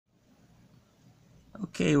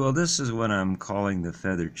Okay, well, this is what I'm calling the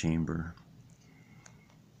feather chamber.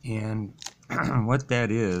 And what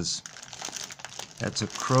that is, that's a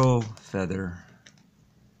crow feather,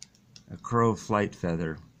 a crow flight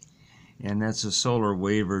feather. And that's a solar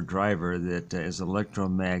waver driver that is an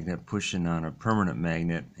electromagnet pushing on a permanent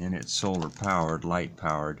magnet, and it's solar powered, light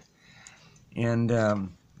powered.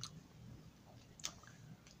 And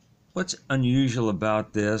what's unusual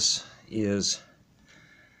about this is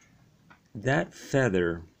that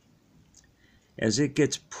feather, as it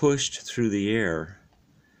gets pushed through the air,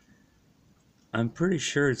 I'm pretty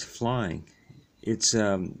sure it's flying. It's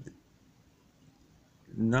not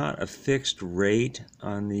a fixed rate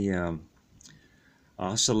on the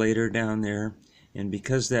oscillator down there, and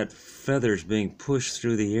because that feather is being pushed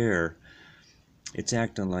through the air, it's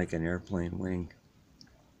acting like an airplane wing.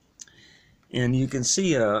 And you can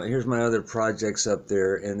see, here's my other projects up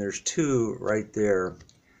there, and there's two right there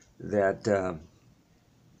that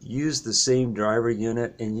use the same driver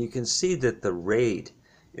unit, and you can see that the rate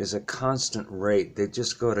is a constant rate. They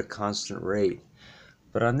just go at a constant rate.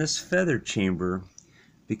 But on this feather chamber,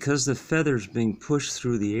 because the feather's being pushed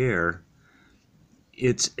through the air,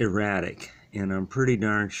 it's erratic, and I'm pretty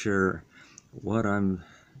darn sure what I'm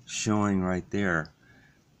showing right there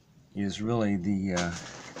is really the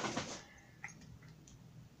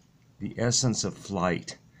essence of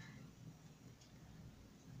flight.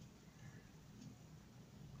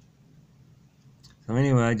 So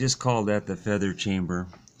anyway, I just called that the feather chamber,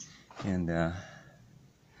 and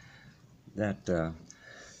that to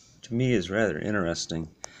me is rather interesting,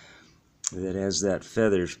 that as that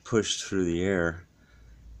feather's pushed through the air,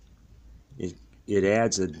 it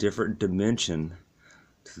adds a different dimension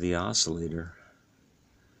to the oscillator.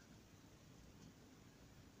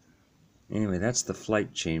 Anyway, that's the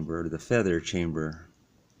flight chamber, the feather chamber.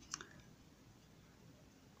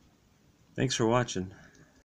 Thanks for watching.